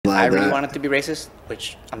I really wanted to be racist,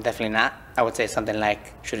 which I'm definitely not, I would say something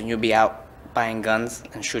like, shouldn't you be out buying guns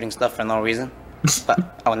and shooting stuff for no reason?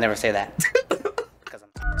 But I would never say that.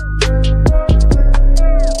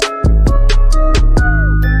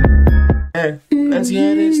 Let's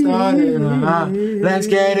get it started. Let's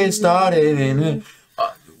get it started.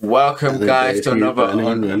 Welcome, guys, to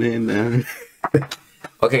another.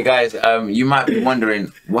 Okay, guys. You might be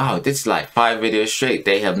wondering, wow, this is like 5 videos straight.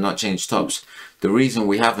 They have not changed tops. The reason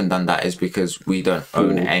we haven't done that is because we don't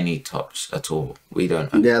own any tops at all. We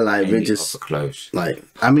don't own we just clothes. Like,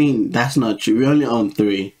 I mean, that's not true. We only own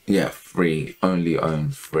 3. Yeah, 3. Only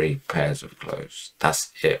own 3 pairs of clothes. That's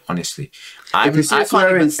it, honestly. If you see us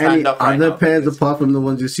wearing any other pairs apart from the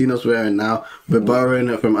ones you've seen us wearing now, we're borrowing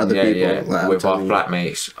it from other people. Yeah, like, with our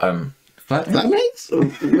flatmates. Flatmates?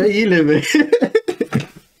 Where you living?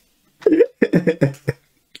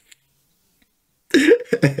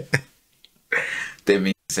 Didn't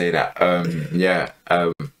mean to say that.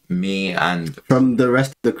 Me and from the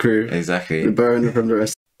rest of the crew. Exactly. We're borrowing it from the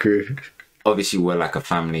rest of the crew. Obviously, we're like a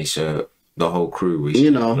family, so the whole crew.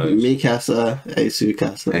 You know, me casa, Asu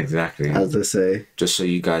casa. Exactly. As they say. Just so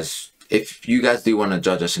you guys, if you guys do want to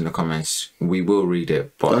judge us in the comments, we will read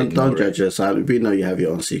it. But don't judge us. We know you have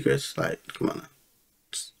your own secrets. Like, come on,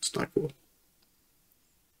 it's not cool.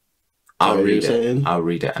 I'll read it. I'll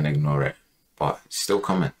read it and ignore it, but still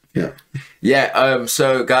comment. Yeah. Yeah.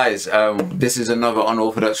 So guys, this is another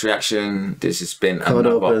unorthodox reaction. This has been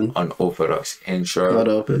another unorthodox intro. Code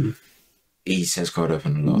open. He says code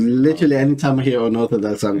open a lot. Literally, anytime I hear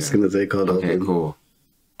unorthodox, I'm just gonna say code open. Okay, cool.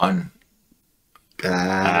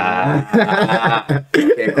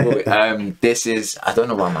 Okay, cool. This is, I don't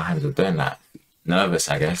know why my hands are doing that. Nervous,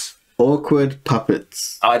 I guess. Awkward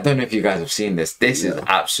puppets. I don't know if you guys have seen this. This is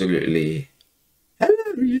absolutely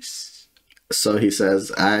hilarious. So he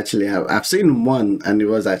says, I've seen one and it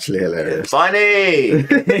was actually hilarious. Funny!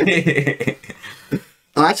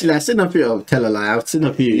 Oh, actually, I've seen a few of Tell a Lie. I've seen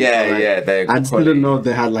a few. Yeah. I just didn't know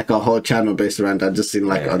they had like a whole channel based around. I've just seen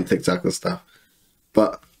like on TikTok and stuff.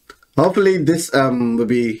 But hopefully this will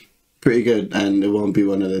be pretty good and it won't be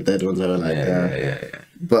one of the dead ones that were like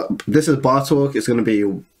But this is bar talk. It's going to be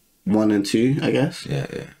 1 and 2, I guess. Yeah.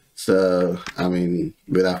 So, I mean,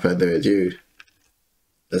 without further ado,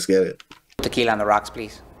 let's get it. Tequila on the rocks,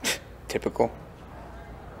 please. Typical.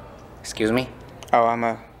 Excuse me? Oh,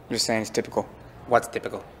 I'm just saying it's typical. What's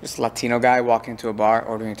typical? Just a Latino guy walking into a bar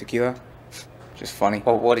ordering tequila. Just funny.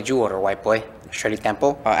 Well, what did you order, white boy? Shirley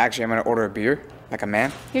Temple? Actually, I'm gonna order a beer, like a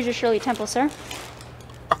man. Here's your Shirley Temple, sir.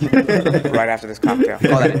 Right after this cocktail.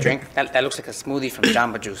 Call that a drink? That looks like a smoothie from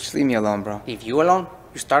Jamba Juice. Just leave me alone, bro. Leave you alone?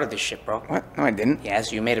 You started this shit, bro. What? No, I didn't.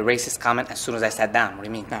 Yes, you made a racist comment as soon as I sat down. What do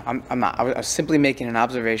you mean? No, I'm not. I was simply making an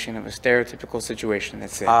observation of a stereotypical situation.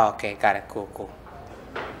 That's it. Oh, okay. Got it. Cool.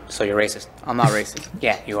 So you're racist? I'm not racist.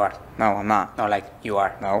 Yeah, you are. No, I'm not. No, like, you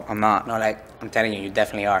are. No, I'm not. No, like, I'm telling you, you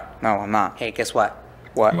definitely are. No, I'm not. Hey, guess what?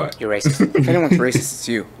 What? You're racist. If anyone's racist, it's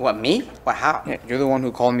you. What, me? What, how? Yeah, you're the one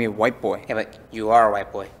who called me a white boy. Yeah, but you are a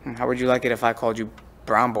white boy. How would you like it if I called you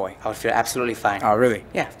brown boy? I would feel absolutely fine. Oh, really?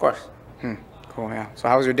 Yeah, of course. Cool, yeah. So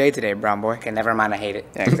how was your day today, brown boy? Okay, never mind, I hate it.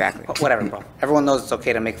 Yeah, exactly. Whatever, bro. Everyone knows it's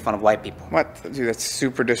okay to make fun of white people. What? Dude, that's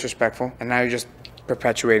super disrespectful. And now you're just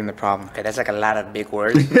perpetuating the problem. Okay, that's like a lot of big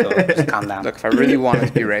words, so just calm down. Look, if I really wanted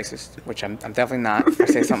to be racist, which I'm definitely not, if I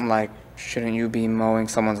say something like, shouldn't you be mowing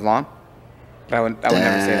someone's lawn? But I would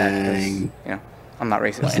never say that because, you know, I'm not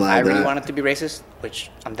racist. Well, if I really wanted to be racist, which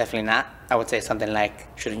I'm definitely not, I would say something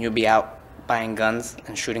like, shouldn't you be out buying guns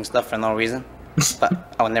and shooting stuff for no reason?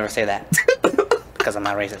 But I would never say that because I'm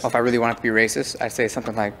not racist. Well, if I really wanted to be racist, I'd say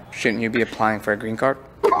something like, shouldn't you be applying for a green card?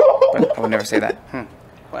 But I would never say that.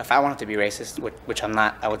 Well, if I wanted to be racist, which I'm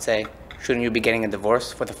not, I would say, shouldn't you be getting a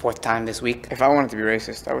divorce for the 4th time this week? If I wanted to be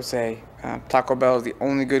racist, I would say Taco Bell is the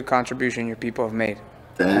only good contribution your people have made.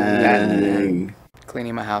 Dang.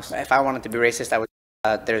 Cleaning my house. If I wanted to be racist, I would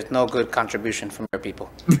there's no good contribution from your people.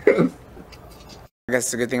 I guess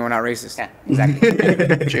it's a good thing we're not racist. Yeah, exactly.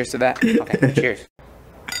 Cheers to that. Okay, cheers.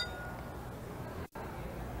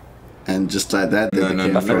 And just like that,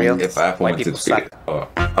 No. For real, if I white wanted people to suck. I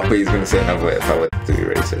thought he was going to say no, but if I wanted to be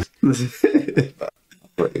racist.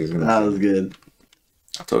 That was good.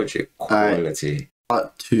 I told you, quality.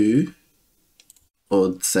 Part 2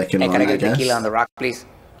 or second Hey, one, can I I get guess. tequila on the rock, please?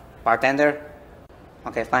 Bartender?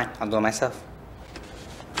 Okay, fine. I'll do it myself.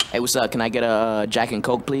 Hey, what's up? Can I get a Jack and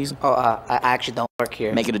Coke, please? Oh, I actually don't work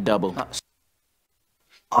here. Make it a double.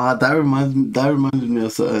 That reminds me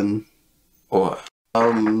of something. What?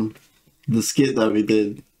 The skit that we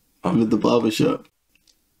did with the barbershop.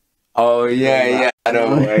 Oh, yeah. I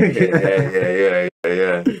know.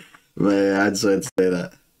 Yeah. Man, I just wanted to say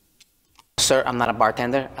that. Sir, I'm not a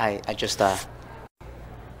bartender. I just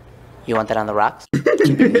You want that on the rocks?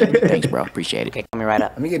 Thanks, bro. Appreciate it. Okay, coming right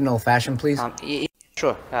up. Let me get an old fashioned, please.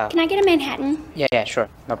 Sure. Can I get a Manhattan? Yeah, sure.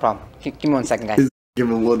 No problem. Give me 1 second, guys. Give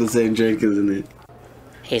them all the same drink, isn't it?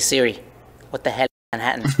 Hey Siri, what the hell is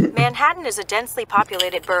Manhattan? Manhattan is a densely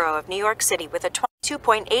populated borough of New York City with a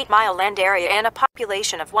 22.8-mile land area and a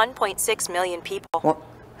population of 1.6 million people. Well,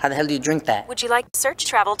 how the hell do you drink that? Would you like to search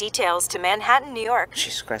travel details to Manhattan, New York?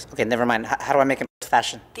 Jesus Christ. Okay, never mind. How do I make it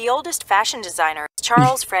fashion? The oldest fashion designer is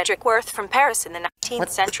Charles Frederick Worth from Paris in the 19th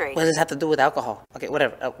century. What does this have to do with alcohol? Okay,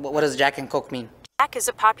 whatever. What does Jack and Coke mean? Jack is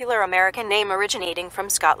a popular American name originating from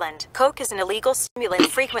Scotland. Coke is an illegal stimulant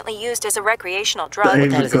frequently used as a recreational drug. What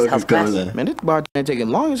the hell is this health class? Man, this bartender taking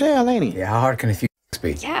long as hell, ain't he? Yeah, how hard can a few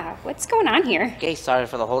be? Yeah, what's going on here? Okay, sorry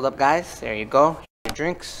for the hold up, guys. There you go. Your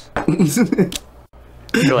drinks.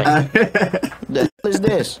 Enjoy. The hell is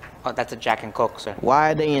this? Oh, that's a Jack and Coke, sir.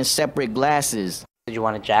 Why are they in separate glasses? You said you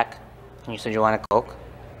wanted Jack, and you said you wanted Coke.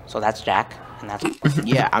 So that's Jack, and that's...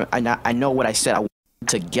 Yeah, I know what I said. I want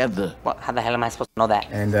together. Well, how the hell am I supposed to know that?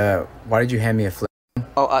 And why did you hand me a flip?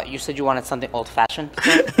 Oh, you said you wanted something old-fashioned?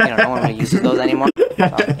 No one really uses those anymore.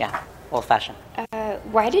 So, yeah, old-fashioned.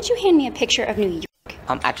 Why did you hand me a picture of New York?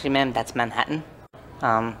 Actually, ma'am, that's Manhattan.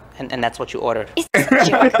 And that's what you ordered. Is this a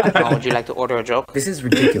joke? Would you like to order a joke? This is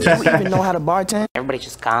ridiculous. Do you even know how to bartend? Everybody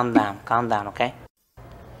just calm down, okay?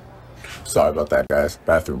 Sorry about that, guys.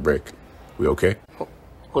 Bathroom break. We okay?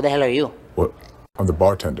 Who the hell are you? What? I'm the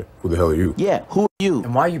bartender. Who the hell are you? Yeah, who are you?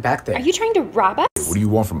 And why are you back there? Are you trying to rob us? What do you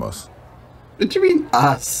want from us? What do you mean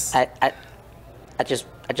us? I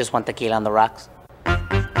just want tequila on the rocks.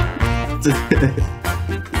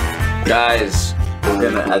 Guys, we're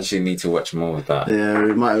gonna actually need to watch more of that.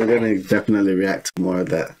 Yeah, we're gonna definitely react to more of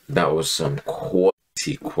that. That was some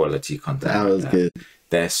quality content. That was good.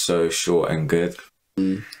 They're so short and good.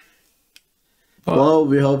 Well,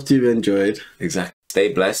 we hope you enjoyed. Exactly.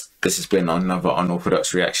 Stay blessed. This has been another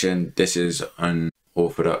Unorthodox reaction. This is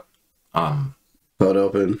Unorthodox. Hold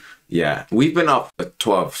open. Yeah, we've been up for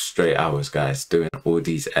 12 straight hours, guys, doing all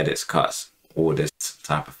these edits, cuts, all this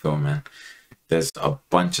type of filming. There's a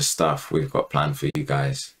bunch of stuff we've got planned for you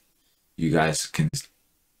guys. You guys can...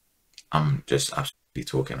 I'm just absolutely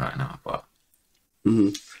talking right now, but...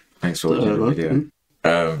 Thanks for watching the video.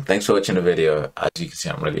 Thanks for watching the video. As you can see,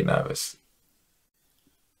 I'm really nervous.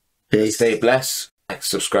 Peace. Stay blessed. Like,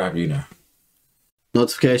 subscribe, you know.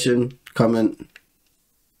 Notification, comment.